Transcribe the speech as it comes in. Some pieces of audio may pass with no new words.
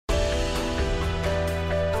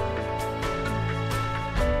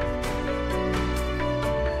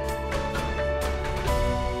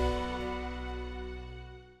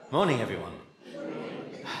Morning, everyone.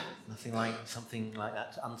 Nothing like something like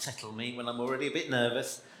that to unsettle me when I'm already a bit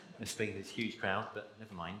nervous. I'm speaking to this huge crowd, but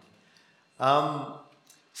never mind.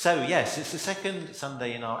 Yes, it's the second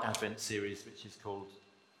Sunday in our Advent series, which is called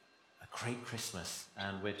A Great Christmas,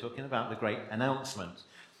 and we're talking about the great announcement.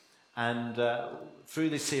 And through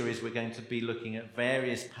this series, we're going to be looking at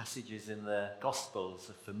various passages in the Gospels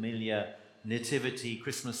of familiar nativity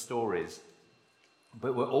Christmas stories.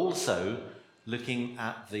 But we're also looking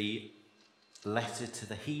at the letter to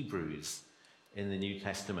the Hebrews in the New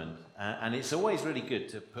Testament. And it's always really good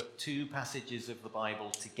to put two passages of the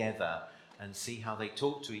Bible together and see how they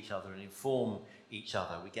talk to each other and inform each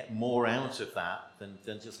other. We get more out of that than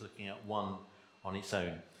just looking at one on its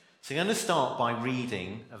own. So I'm going to start by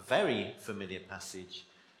reading a very familiar passage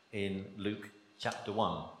in Luke chapter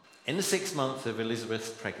 1. In the 6th month of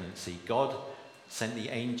Elizabeth's pregnancy, God sent the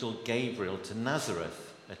angel Gabriel to Nazareth,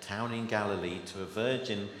 a town in Galilee, to a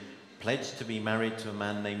virgin pledged to be married to a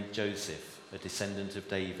man named Joseph, a descendant of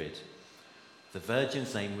David. The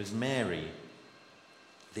virgin's name was Mary.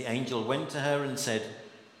 The angel went to her and said,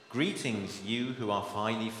 "Greetings, you who are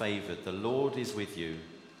highly favored, the Lord is with you."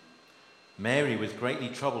 Mary was greatly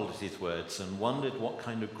troubled at his words and wondered what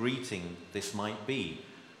kind of greeting this might be.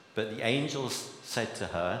 But the angel said to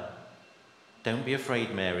her, "Don't be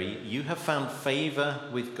afraid, Mary. You have found favor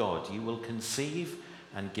with God. You will conceive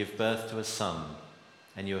and give birth to a son,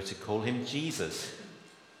 and you are to call him Jesus.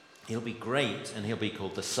 He'll be great, and he'll be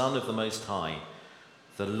called the Son of the Most High.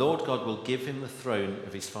 The Lord God will give him the throne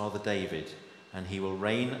of his father David, and he will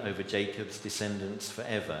reign over Jacob's descendants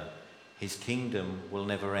forever. His kingdom will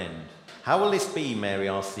never end." "How will this be?" Mary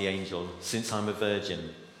asked the angel, "since I'm a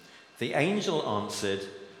virgin?" The angel answered,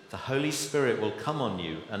 "The Holy Spirit will come on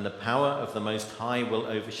you, and the power of the Most High will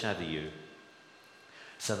overshadow you.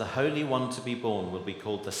 So the Holy One to be born will be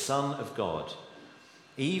called the Son of God.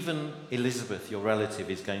 Even Elizabeth, your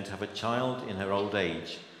relative, is going to have a child in her old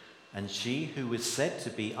age, and she who was said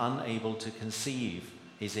to be unable to conceive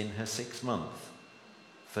is in her 6th month.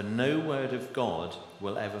 For no word of God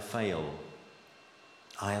will ever fail."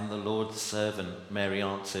 "I am the Lord's servant," Mary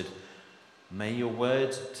answered. "May your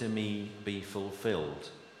word to me be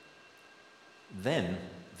fulfilled." Then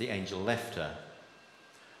the angel left her.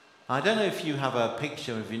 I don't know if you have a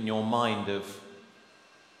picture in your mind of...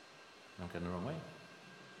 I'm going the wrong way.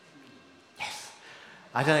 Yes.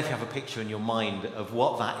 I don't know if you have a picture in your mind of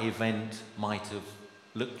what that event might have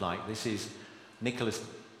looked like. This is Nicolas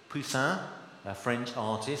Poussin, a French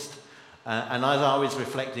artist. And as I was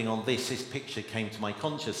reflecting on this picture came to my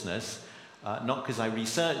consciousness, not because I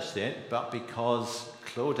researched it, but because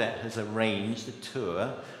Claudette has arranged a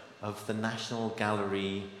tour of the National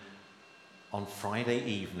Gallery on Friday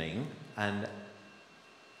evening. And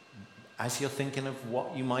as you're thinking of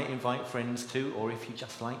what you might invite friends to, or if you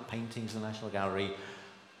just like paintings in the National Gallery,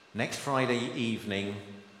 next Friday evening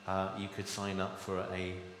you could sign up for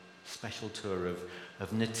a special tour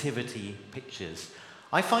of nativity pictures.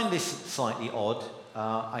 I find this slightly odd.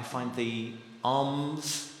 I find the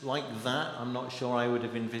arms like that. I'm not sure I would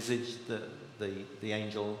have envisaged the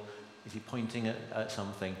angel. Is he pointing at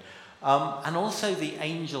something? And also the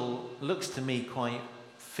angel looks to me quite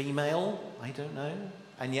female. I don't know.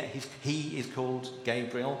 And yet he is called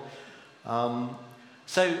Gabriel.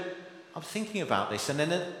 So I was thinking about this, and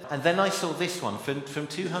then I saw this one from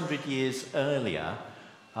 200 years earlier.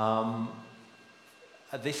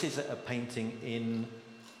 This is a painting in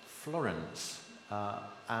Florence.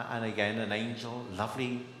 And again, an angel,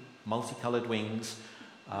 lovely multicolored wings,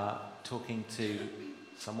 talking to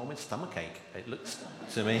someone with stomachache, it looks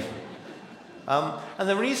to me. And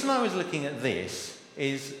the reason I was looking at this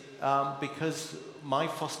is because my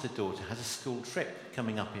foster daughter has a school trip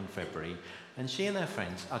coming up in February, and she and her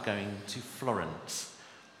friends are going to Florence.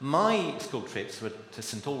 My school trips were to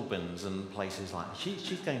St Albans and places like that.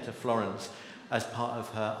 She's going to Florence as part of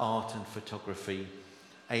her art and photography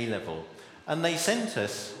A-level. And they sent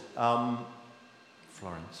us,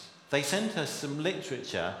 Florence, they sent us some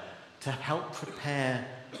literature to help prepare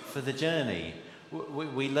for the journey.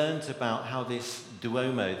 We learnt about how this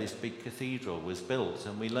Duomo, this big cathedral, was built,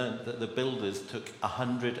 and we learnt that the builders took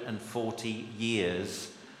 140 years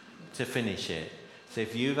to finish it. So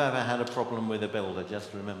if you've ever had a problem with a builder,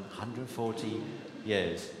 just remember, 140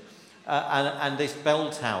 years. And this bell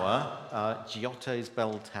tower, Giotto's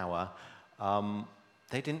bell tower,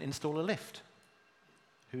 they didn't install a lift.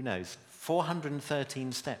 Who knows?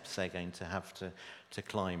 413 steps they're going to have to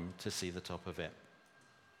climb to see the top of it.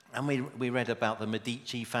 And we read about the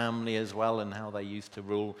Medici family as well and how they used to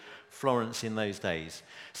rule Florence in those days.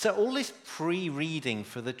 So all this pre-reading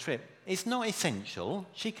for the trip is not essential.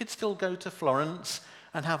 She could still go to Florence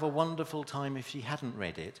and have a wonderful time if she hadn't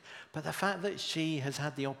read it. But the fact that she has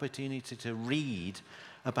had the opportunity to read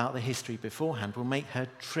about the history beforehand will make her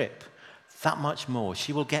trip that much more.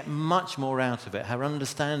 She will get much more out of it. Her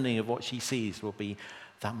understanding of what she sees will be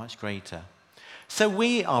that much greater. So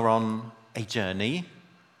we are on a journey,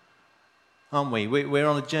 aren't we? We're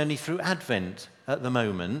on a journey through Advent at the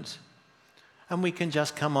moment. And we can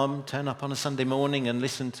just turn up on a Sunday morning and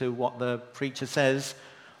listen to what the preacher says,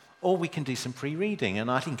 or we can do some pre-reading. And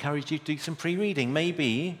I'd encourage you to do some pre-reading.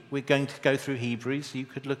 Maybe we're going to go through Hebrews. You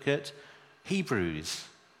could look at Hebrews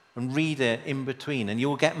and read it in between, and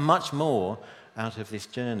you'll get much more out of this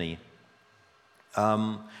journey.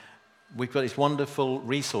 We've got this wonderful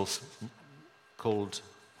resource called,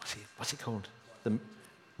 what's it called? The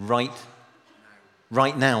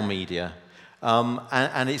Right Now Media.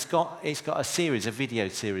 And it's got a series, a video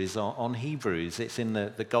series on Hebrews. It's in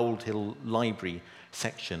the Gold Hill Library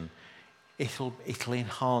section. It'll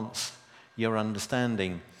enhance your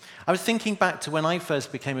understanding. I was thinking back to when I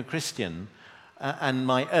first became a Christian, and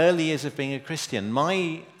my early years of being a Christian.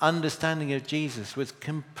 My understanding of Jesus was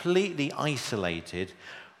completely isolated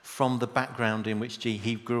from the background in which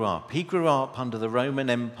he grew up. He grew up under the Roman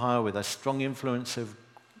Empire with a strong influence of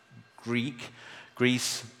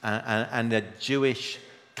Greece and a Jewish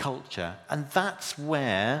culture. And that's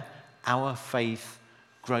where our faith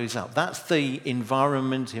grows up. That's the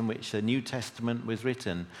environment in which the New Testament was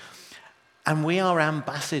written. And we are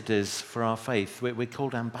ambassadors for our faith. We're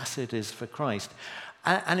called ambassadors for Christ.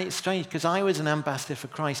 And it's strange because I was an ambassador for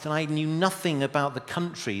Christ and I knew nothing about the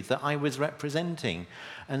country that I was representing.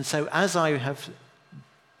 And so as I have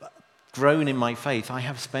grown in my faith, I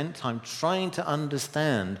have spent time trying to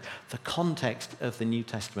understand the context of the New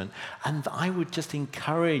Testament. And I would just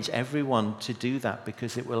encourage everyone to do that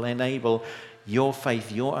because it will enable your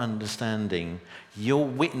faith, your understanding, your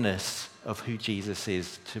witness of who Jesus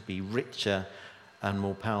is to be richer and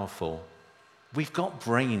more powerful. We've got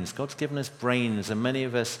brains. God's given us brains, and many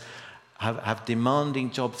of us have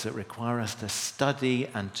demanding jobs that require us to study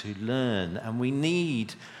and to learn, and we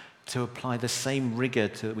need to apply the same rigor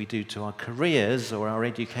that we do to our careers or our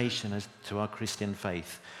education as to our Christian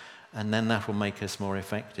faith, and then that will make us more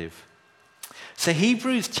effective. So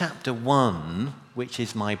Hebrews chapter 1, which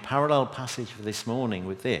is my parallel passage for this morning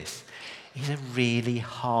with this, is a really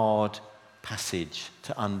hard passage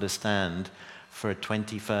to understand for a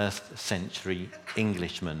 21st century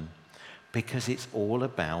Englishman because it's all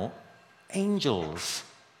about angels.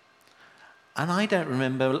 And I don't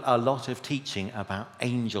remember a lot of teaching about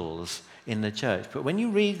angels in the church, but when you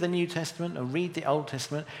read the New Testament and read the Old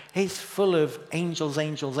Testament, it's full of angels,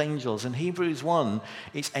 angels, angels. And Hebrews 1,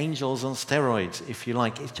 it's angels on steroids, if you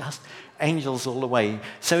like. It's just angels all the way.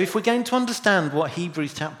 So if we're going to understand what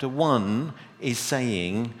Hebrews chapter 1 is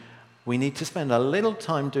saying, we need to spend a little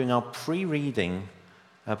time doing our pre-reading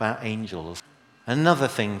about angels. Another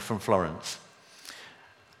thing from Florence.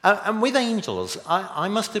 And with angels, I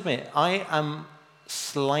must admit, I am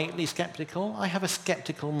slightly skeptical. I have a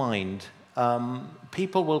skeptical mind.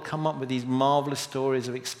 People will come up with these marvelous stories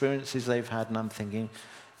of experiences they've had, and I'm thinking,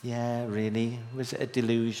 yeah, really? Was it a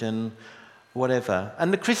delusion? Whatever.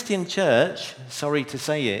 And the Christian church, sorry to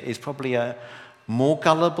say it, is probably more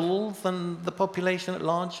gullible than the population at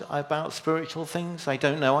large about spiritual things. I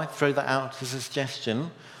don't know. I throw that out as a suggestion.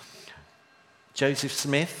 Joseph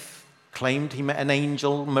Smith claimed he met an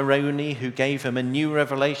angel, Moroni, who gave him a new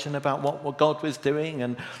revelation about what God was doing,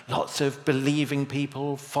 and lots of believing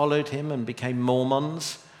people followed him and became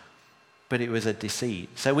Mormons. But it was a deceit.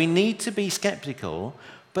 So we need to be skeptical,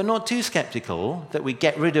 but not too skeptical that we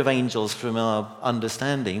get rid of angels from our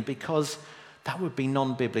understanding, because that would be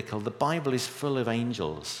non-biblical. The Bible is full of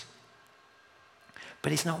angels.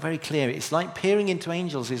 But it's not very clear. It's like peering into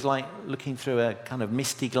angels is like looking through a kind of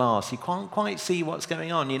misty glass. You can't quite see what's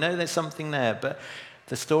going on. You know there's something there, but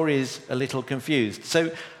the story is a little confused.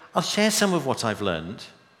 So I'll share some of what I've learned.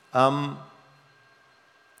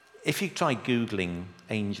 If you try Googling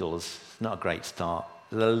angels, it's not a great start.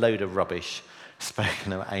 There's a load of rubbish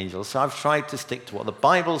spoken about angels. So I've tried to stick to what the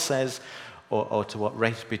Bible says, or to what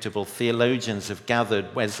reputable theologians have gathered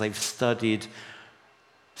as they've studied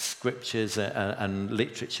scriptures and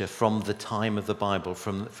literature from the time of the Bible,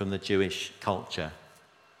 from the Jewish culture.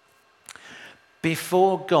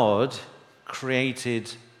 Before God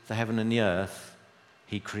created the heaven and the earth,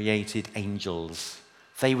 he created angels.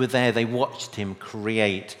 They were there, they watched him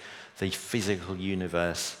create the physical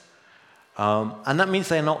universe. And that means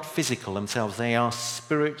they're not physical themselves, they are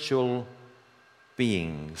spiritual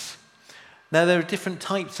beings. Now, there are different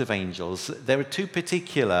types of angels. There are two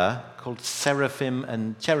particular called seraphim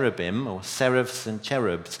and cherubim, or seraphs and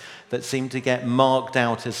cherubs, that seem to get marked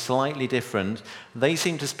out as slightly different. They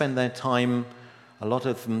seem to spend their time, a lot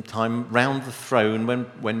of them time, round the throne.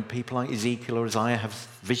 When people like Ezekiel or Isaiah have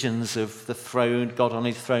visions of the throne, God on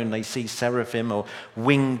his throne, they see seraphim or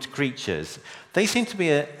winged creatures. They seem to be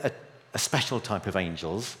a special type of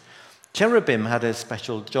angels. Cherubim had a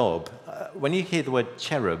special job. When you hear the word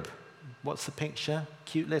cherub, what's the picture?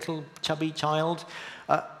 Cute little chubby child?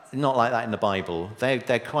 Not like that in the Bible.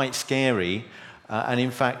 They're quite scary. And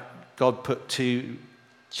in fact, God put two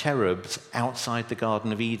cherubs outside the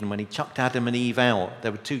Garden of Eden. When he chucked Adam and Eve out,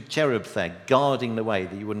 there were two cherubs there guarding the way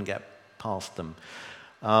that you wouldn't get past them.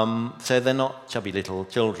 So they're not chubby little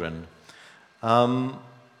children.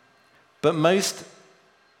 But most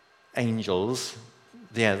angels,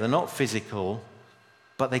 they're not physical,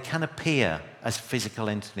 but they can appear as physical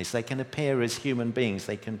entities. They can appear as human beings.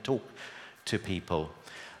 They can talk to people.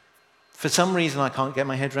 For some reason I can't get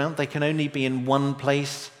my head around, they can only be in one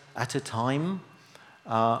place at a time,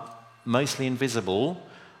 mostly invisible.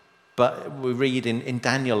 But we read in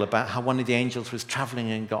Daniel about how one of the angels was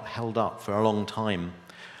traveling and got held up for a long time.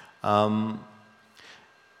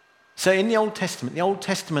 So in the Old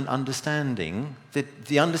Testament understanding,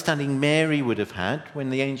 the understanding Mary would have had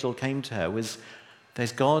when the angel came to her was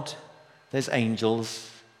there's God, there's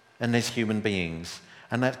angels, and there's human beings.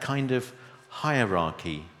 And that kind of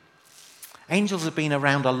hierarchy. Angels have been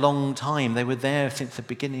around a long time. They were there since the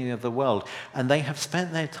beginning of the world. And they have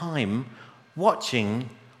spent their time watching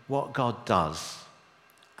what God does.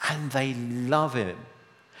 And they love it.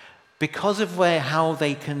 Because of how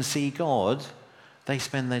they can see God, they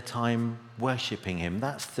spend their time worshipping him.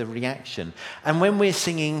 That's the reaction. And when we're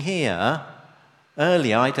singing here,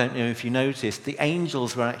 earlier, I don't know if you noticed, the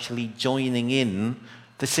angels were actually joining in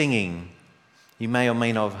the singing. You may or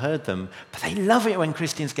may not have heard them, but they love it when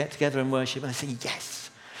Christians get together and worship, and they say yes.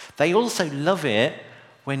 They also love it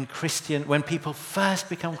when people first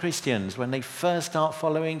become Christians, when they first start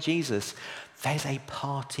following Jesus. There's a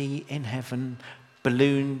party in heaven,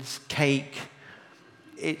 balloons, cake,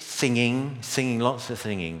 it's singing, lots of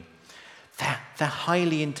singing. They're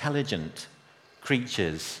highly intelligent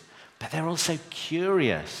creatures, but they're also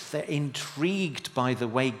curious. They're intrigued by the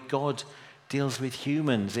way God deals with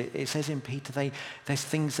humans. It says in Peter, there's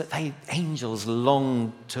things that angels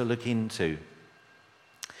long to look into.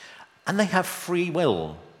 And they have free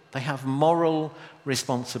will. They have moral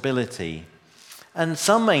responsibility. And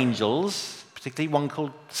some angels, particularly one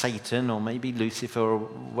called Satan, or maybe Lucifer, or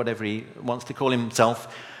whatever he wants to call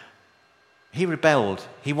himself, he rebelled.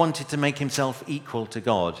 He wanted to make himself equal to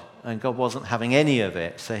God, and God wasn't having any of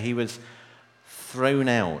it, so he was thrown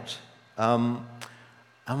out.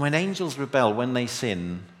 And when angels rebel, when they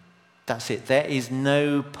sin, that's it. There is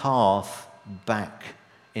no path back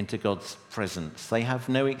into God's presence. They have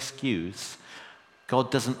no excuse. God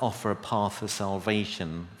doesn't offer a path of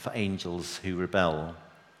salvation for angels who rebel.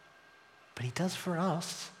 But he does for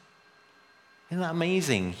us. Isn't that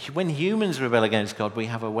amazing? When humans rebel against God, we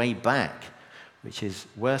have a way back, which is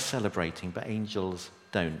worth celebrating, but angels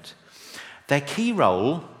don't. Their key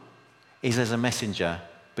role is as a messenger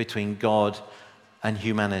between God and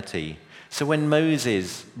humanity. So when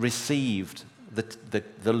Moses received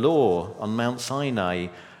the law on Mount Sinai,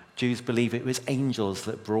 Jews believe it was angels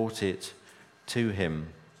that brought it to him.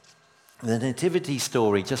 The nativity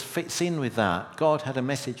story just fits in with that. God had a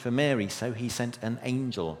message for Mary, so he sent an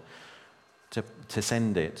angel to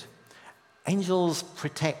send it. Angels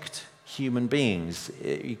protect human beings.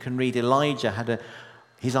 You can read Elijah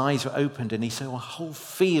his eyes were opened and he saw a whole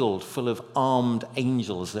field full of armed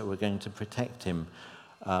angels that were going to protect him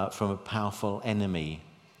from a powerful enemy.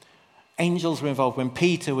 Angels were involved. When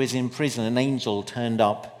Peter was in prison, an angel turned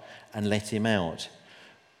up and let him out.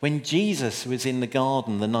 When Jesus was in the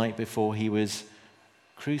garden the night before he was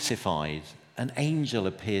crucified, an angel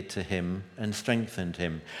appeared to him and strengthened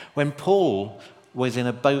him. When Paul was in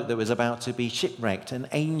a boat that was about to be shipwrecked, an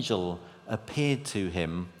angel appeared to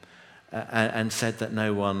him and said that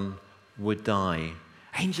no one would die.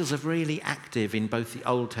 Angels are really active in both the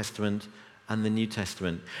Old Testament and the New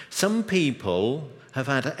Testament. Some people have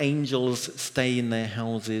had angels stay in their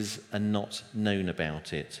houses and not known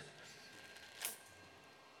about it.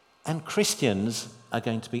 And Christians are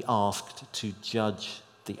going to be asked to judge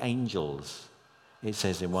the angels, it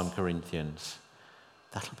says in 1 Corinthians.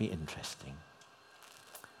 That'll be interesting.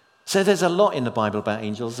 So there's a lot in the Bible about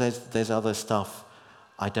angels. There's other stuff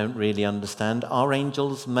I don't really understand. Are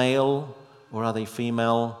angels male or are they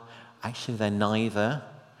female? Actually, they're neither.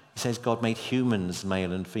 It says God made humans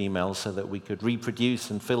male and female so that we could reproduce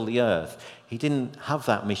and fill the earth. He didn't have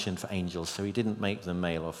that mission for angels, so he didn't make them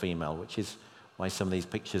male or female, which is why some of these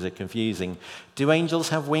pictures are confusing. Do angels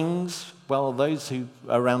have wings? Well, those who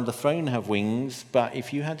are around the throne have wings, but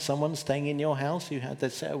if you had someone staying in your house who had a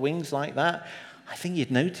set of wings like that, I think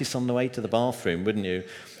you'd notice on the way to the bathroom, wouldn't you?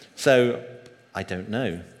 So, I don't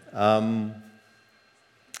know.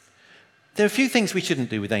 There are a few things we shouldn't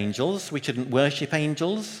do with angels. We shouldn't worship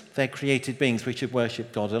angels. They're created beings. We should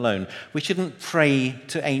worship God alone. We shouldn't pray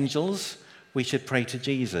to angels. We should pray to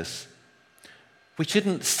Jesus. We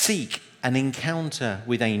shouldn't seek an encounter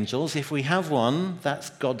with angels. If we have one,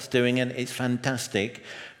 that's God's doing and it's fantastic.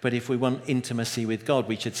 But if we want intimacy with God,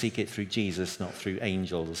 we should seek it through Jesus, not through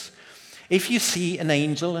angels. If you see an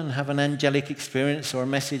angel and have an angelic experience or a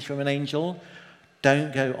message from an angel,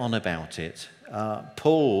 don't go on about it.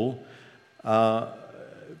 Paul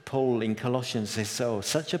in Colossians says, so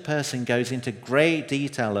such a person goes into great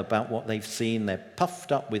detail about what they've seen. They're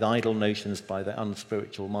puffed up with idle notions by their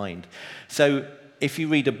unspiritual mind. So if you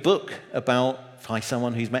read a book by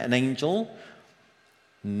someone who's met an angel,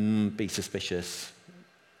 be suspicious.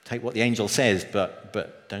 Take what the angel says,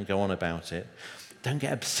 but don't go on about it. Don't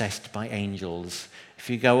get obsessed by angels. If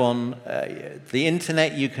you go on the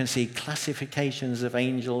internet, you can see classifications of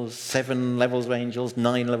angels, 7 levels of angels,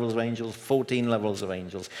 9 levels of angels, 14 levels of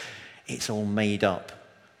angels. It's all made up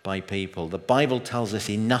by people. The Bible tells us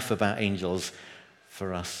enough about angels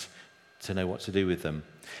for us to know what to do with them.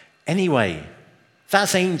 Anyway,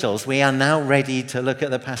 that's angels. We are now ready to look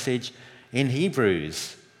at the passage in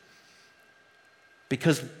Hebrews.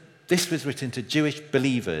 Because this was written to Jewish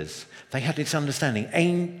believers. They had this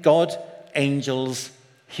understanding. God, angels,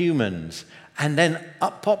 humans. And then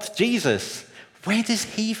up pops Jesus. Where does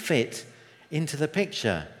he fit into the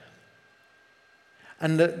picture?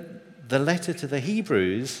 And the letter to the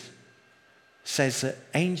Hebrews says that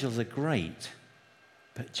angels are great,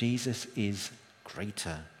 but Jesus is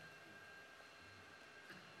greater.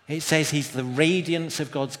 It says he's the radiance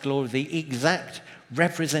of God's glory, the exact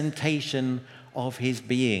representation of his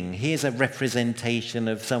being. Here's a representation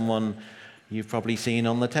of someone you've probably seen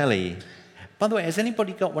on the telly. By the way, has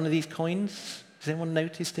anybody got one of these coins? Has anyone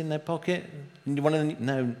noticed in their pocket?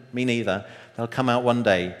 No, me neither. They'll come out one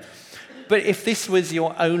day. But if this was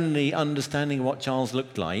your only understanding of what Charles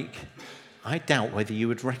looked like, I doubt whether you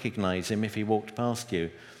would recognize him if he walked past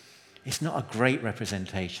you. It's not a great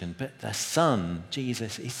representation, but the Son,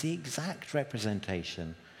 Jesus, is the exact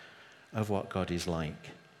representation of what God is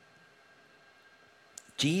like.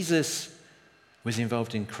 Jesus was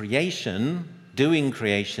involved in creation, doing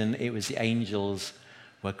creation. It was the angels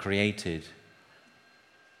were created.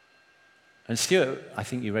 And Stuart, I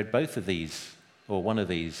think you read both of these, or one of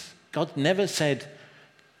these. God never said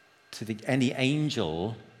to any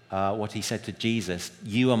angel what he said to Jesus,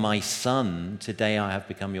 "You are my son, today I have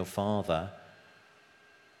become your father."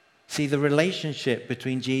 See, the relationship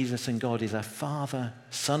between Jesus and God is a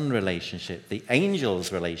father-son relationship. The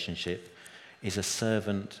angel's relationship is a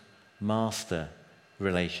servant-master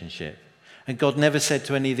relationship. And God never said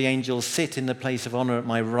to any of the angels, "Sit in the place of honor at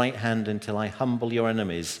my right hand until I humble your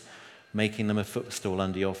enemies, making them a footstool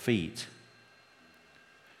under your feet."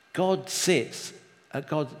 Jesus sits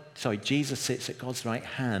at God's right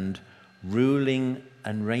hand, ruling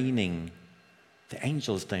and reigning. The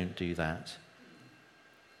angels don't do that.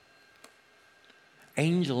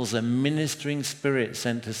 Angels are ministering spirits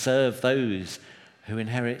sent to serve those who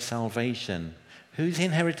inherit salvation. Who's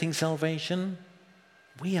inheriting salvation?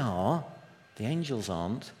 We are. The angels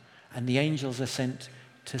aren't. And the angels are sent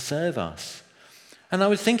to serve us. And I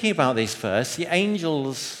was thinking about this verse. The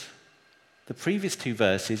angels, the previous two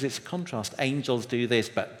verses, it's a contrast. Angels do this,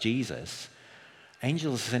 but Jesus.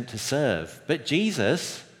 Angels are sent to serve. But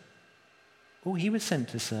Jesus, he was sent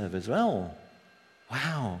to serve as well.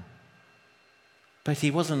 Wow. But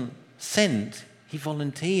he wasn't sent. He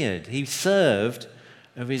volunteered. He served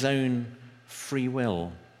of his own free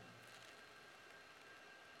will.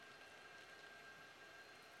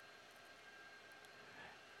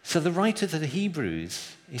 So the writer to the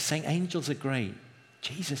Hebrews is saying angels are great.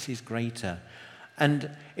 Jesus is greater.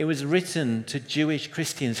 And it was written to Jewish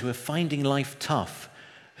Christians who are finding life tough,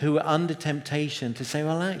 who are under temptation to say,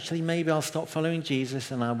 well, actually, maybe I'll stop following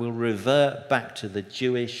Jesus and I will revert back to the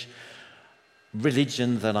Jewish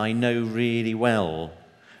religion that I know really well,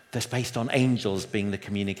 that's based on angels being the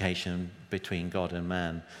communication between God and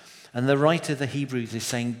man. And the writer of the Hebrews is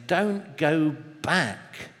saying, don't go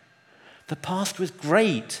back. The past was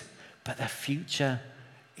great, but the future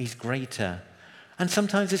is greater. And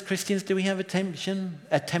sometimes as Christians, do we have a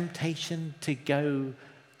temptation to go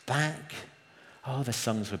back? Oh, the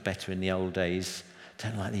songs were better in the old days.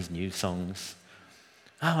 Don't like these new songs.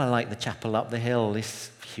 Oh, I like the chapel up the hill,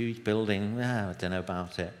 this huge building. I don't know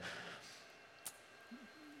about it.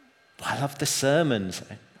 I love the sermons.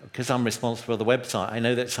 Because I'm responsible for the website, I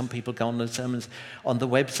know that some people go on the sermons on the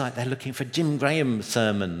website, they're looking for Jim Graham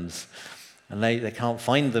sermons, and they can't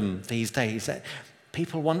find them these days.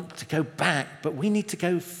 People want to go back, but we need to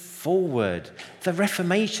go forward. The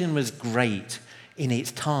Reformation was great in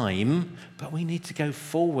its time, but we need to go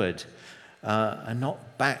forward and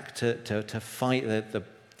not back to fight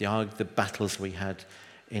the battles we had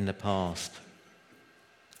in the past.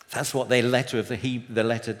 That's what the writer of the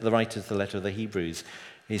letter of the Hebrews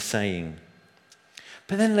is saying.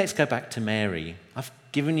 But then let's go back to Mary. I've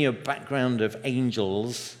given you a background of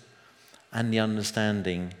angels and the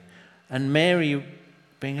understanding. And Mary,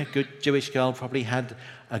 being a good Jewish girl, probably had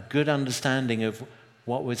a good understanding of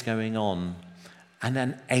what was going on. And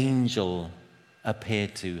an angel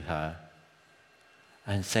appeared to her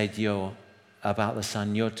and said, about the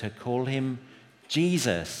son, you're to call him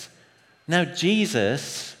Jesus. Now,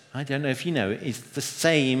 Jesus, I don't know if you know, is the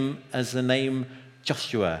same as the name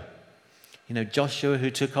Joshua. Joshua,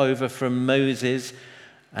 who took over from Moses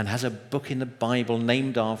and has a book in the Bible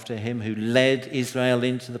named after him, who led Israel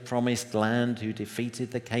into the promised land, who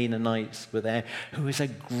defeated the Canaanites were there, who is a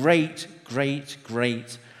great, great,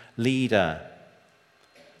 great leader.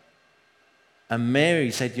 And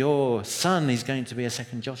Mary said, your son is going to be a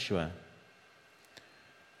second Joshua.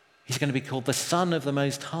 He's going to be called the Son of the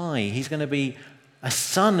Most High. He's going to be a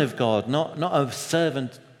son of God, not a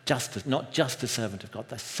servant, not just a servant of God,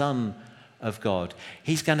 the Son of God.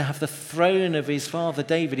 He's going to have the throne of his father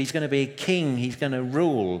David. He's going to be a king. He's going to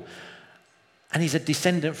rule. And he's a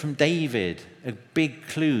descendant from David, a big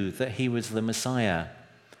clue that he was the Messiah.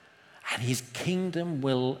 And his kingdom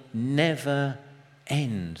will never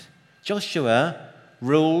end. Joshua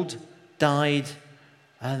ruled, died,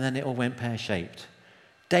 and then it all went pear-shaped.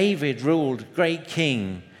 David ruled, great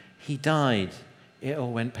king. He died. It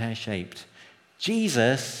all went pear-shaped.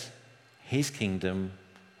 Jesus, his kingdom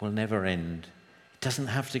will never end. It doesn't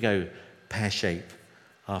have to go pear-shaped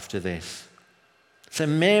after this. So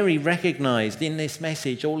Mary recognized in this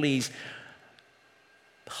message all these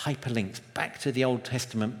hyperlinks back to the Old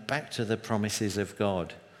Testament, back to the promises of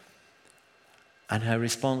God. And her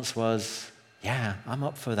response was, yeah, I'm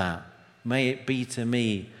up for that. May it be to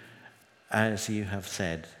me as you have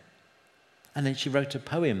said. And then she wrote a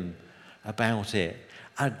poem about it,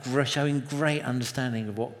 showing great understanding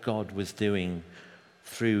of what God was doing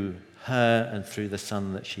through her and through the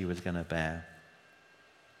son that she was going to bear.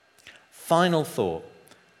 Final thought.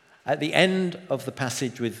 At the end of the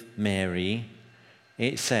passage with Mary,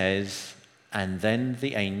 it says, and then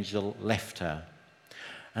the angel left her.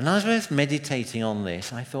 And as I was meditating on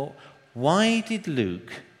this, I thought, why did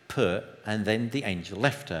Luke put, and then the angel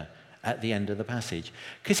left her at the end of the passage?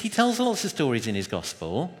 Because he tells lots of stories in his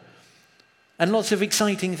gospel, and lots of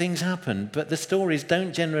exciting things happen, but the stories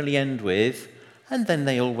don't generally end with, and then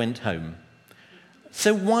they all went home.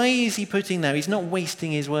 So why is he putting that? He's not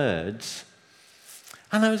wasting his words.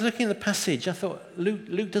 And I was looking at the passage, I thought,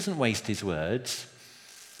 Luke doesn't waste his words.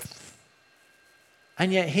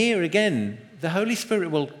 And yet here again, the Holy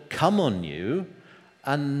Spirit will come on you,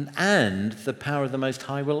 and the power of the Most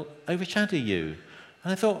High will overshadow you.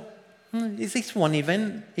 And I thought, is this one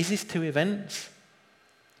event? Is this two events?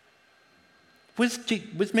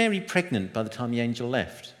 Was Mary pregnant by the time the angel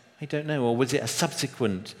left? I don't know. Or was it a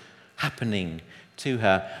subsequent happening to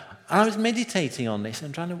her? I was meditating on this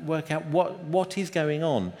and trying to work out what is going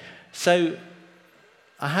on. So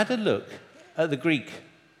I had a look at the Greek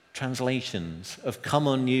translations of come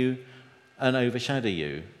on you and overshadow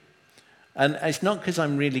you. And it's not because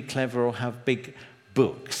I'm really clever or have big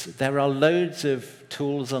books. There are loads of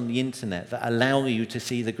tools on the internet that allow you to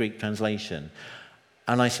see the Greek translation.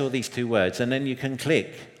 And I saw these two words, and then you can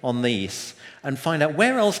click on these and find out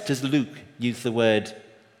where else does Luke use the word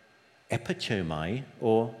epechomai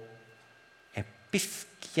or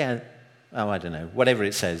episkia, I don't know, whatever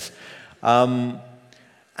it says. And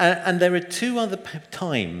there are two other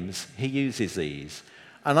times he uses these.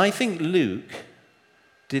 And I think Luke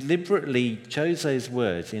deliberately chose those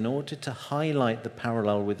words in order to highlight the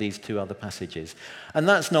parallel with these two other passages. And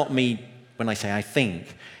that's not me when I say I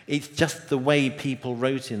think. It's just the way people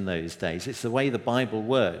wrote in those days. It's the way the Bible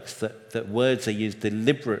works, that words are used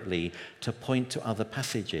deliberately to point to other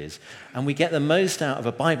passages. And we get the most out of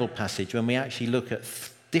a Bible passage when we actually look at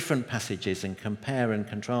different passages and compare and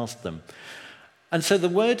contrast them. And so the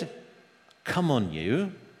word come on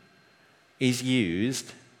you is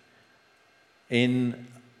used in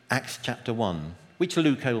Acts chapter 1, which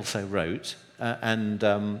Luke also wrote. and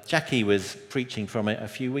Jackie was preaching from it a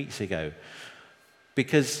few weeks ago.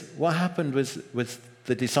 Because what happened was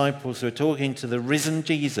the disciples were talking to the risen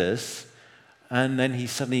Jesus, and then he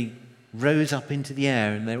suddenly rose up into the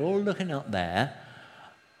air, and they're all looking up there,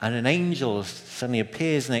 and an angel suddenly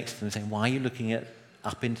appears next to them saying, why are you looking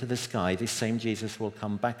up into the sky? This same Jesus will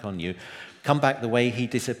come back on you. Come back the way he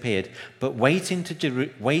disappeared. But wait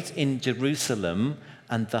in Jerusalem,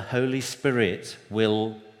 and the Holy Spirit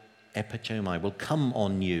will come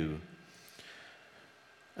on you.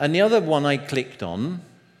 And the other one I clicked on,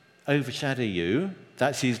 overshadow you,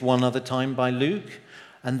 that's used one other time by Luke.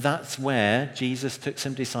 And that's where Jesus took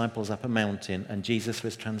some disciples up a mountain, and Jesus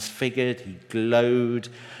was transfigured, he glowed,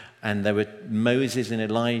 and there were Moses and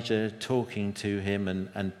Elijah talking to him,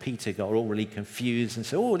 and Peter got all really confused and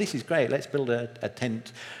said, oh, this is great, let's build a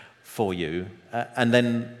tent for you. And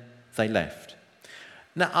then they left.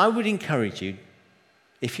 Now, I would encourage you,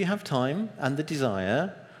 if you have time and the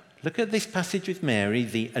desire, look at this passage with Mary,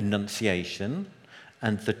 the Annunciation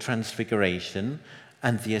and the Transfiguration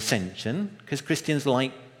and the Ascension, because Christians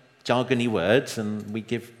like jargony words, and we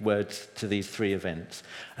give words to these three events.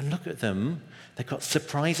 And look at them. They've got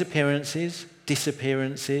surprise appearances,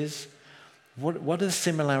 disappearances. What are the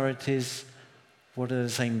similarities? What are the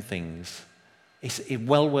same things? It's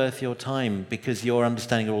well worth your time, because your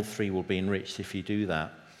understanding of all three will be enriched if you do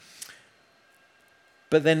that.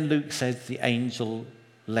 But then Luke says the angel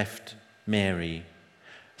left Mary.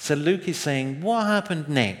 So Luke is saying, what happened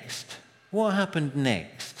next? What happened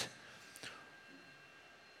next?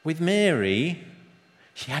 With Mary,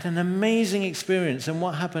 she had an amazing experience, and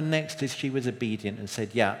what happened next is she was obedient and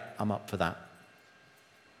said, yeah, I'm up for that.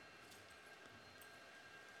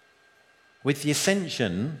 With the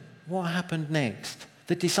ascension, what happened next?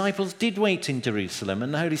 The disciples did wait in Jerusalem,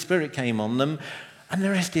 and the Holy Spirit came on them, and the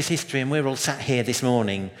rest is history, and we're all sat here this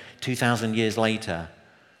morning, 2,000 years later.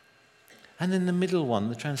 And then the middle one,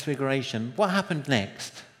 the Transfiguration, what happened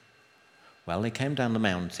next? Well, they came down the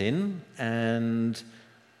mountain, and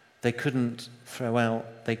there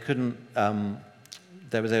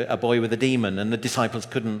was a boy with a demon, and the disciples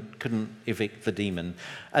couldn't evict the demon.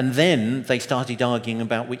 And then they started arguing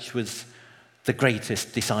about which was the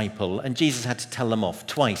greatest disciple, and Jesus had to tell them off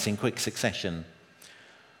twice in quick succession.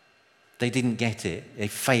 They didn't get it. They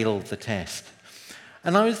failed the test.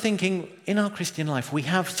 And I was thinking, in our Christian life, we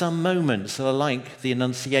have some moments that are like the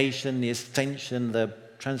Annunciation, the Ascension, the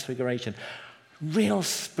Transfiguration, real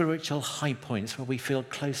spiritual high points where we feel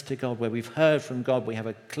close to God, where we've heard from God, we have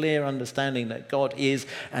a clear understanding that God is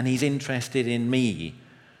and he's interested in me.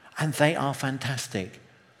 And they are fantastic,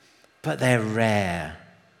 but they're rare.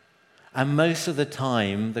 And most of the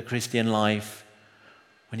time, the Christian life,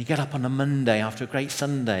 when you get up on a Monday after a great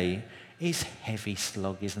Sunday, is heavy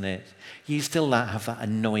slog, isn't it? You still have that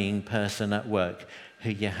annoying person at work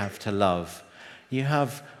who you have to love. You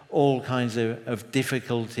have all kinds of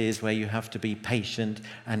difficulties where you have to be patient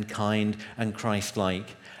and kind and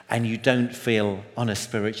Christ-like, and you don't feel on a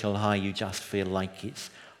spiritual high, you just feel like it's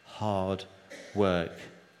hard work.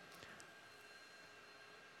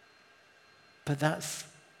 But that's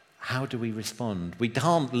how do we respond? We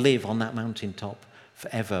can't live on that mountaintop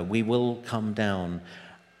forever. We will come down,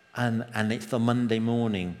 and it's the Monday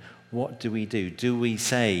morning. What do? Do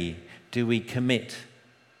we commit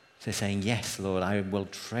to saying, yes, Lord, I will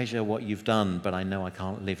treasure what you've done, but I know I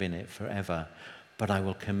can't live in it forever. But I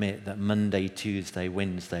will commit that Monday, Tuesday,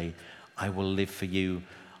 Wednesday, I will live for you.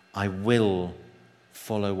 I will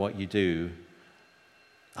follow what you do.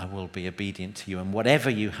 I will be obedient to you. And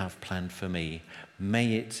whatever you have planned for me,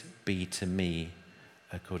 may it be to me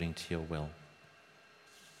according to your will.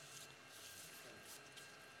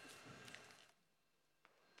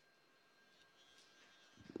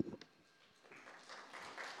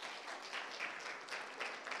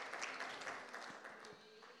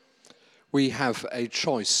 We have a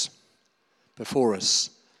choice before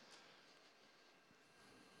us.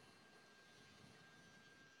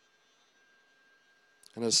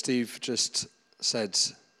 And as Steve just said,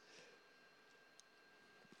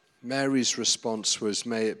 Mary's response was,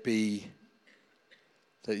 may it be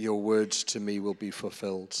that your words to me will be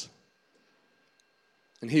fulfilled.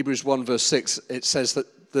 In Hebrews 1 verse 6, it says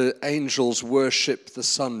that the angels worship the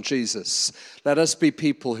Son, Jesus. Let us be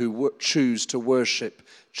people who choose to worship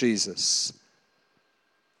Jesus.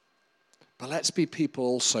 But let's be people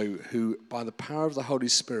also who, by the power of the Holy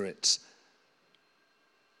Spirit,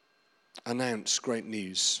 announce great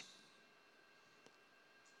news.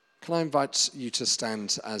 Can I invite you to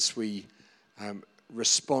stand as we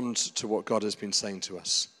respond to what God has been saying to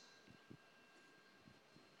us?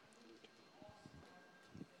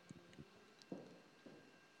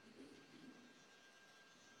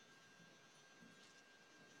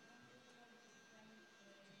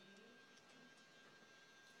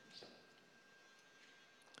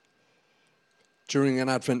 During an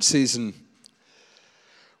Advent season,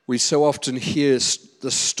 we so often hear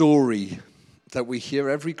the story that we hear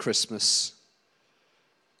every Christmas.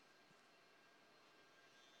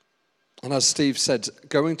 And as Steve said,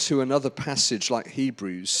 going to another passage like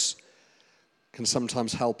Hebrews can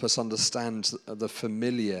sometimes help us understand the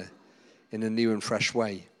familiar in a new and fresh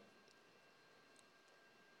way.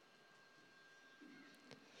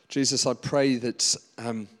 Jesus, I pray that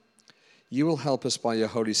you will help us by your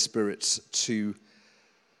Holy Spirit to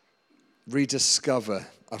rediscover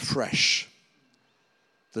afresh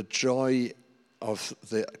the joy of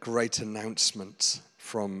the great announcement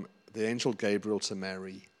from the angel Gabriel to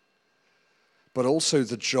Mary, but also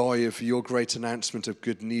the joy of your great announcement of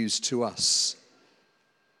good news to us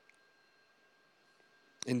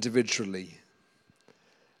individually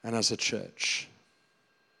and as a church.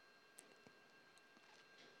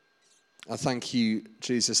 I thank you,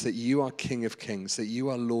 Jesus, that you are King of Kings, that you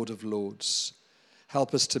are Lord of Lords.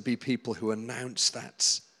 Help us to be people who announce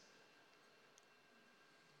that.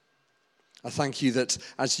 I thank you that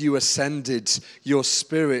as you ascended, your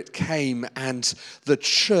Spirit came and the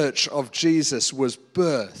church of Jesus was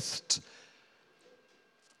birthed.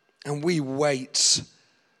 And we wait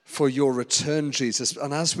for your return, Jesus.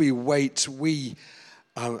 And as we wait, we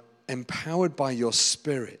are empowered by your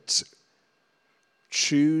Spirit.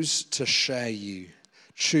 Choose to share you.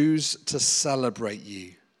 Choose to celebrate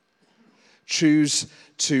you. Choose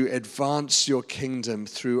to advance your kingdom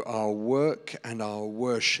through our work and our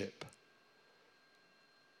worship.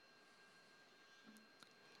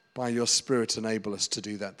 By your Spirit, enable us to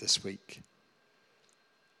do that this week.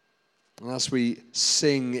 And as we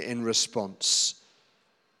sing in response,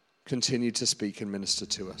 continue to speak and minister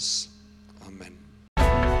to us. Amen.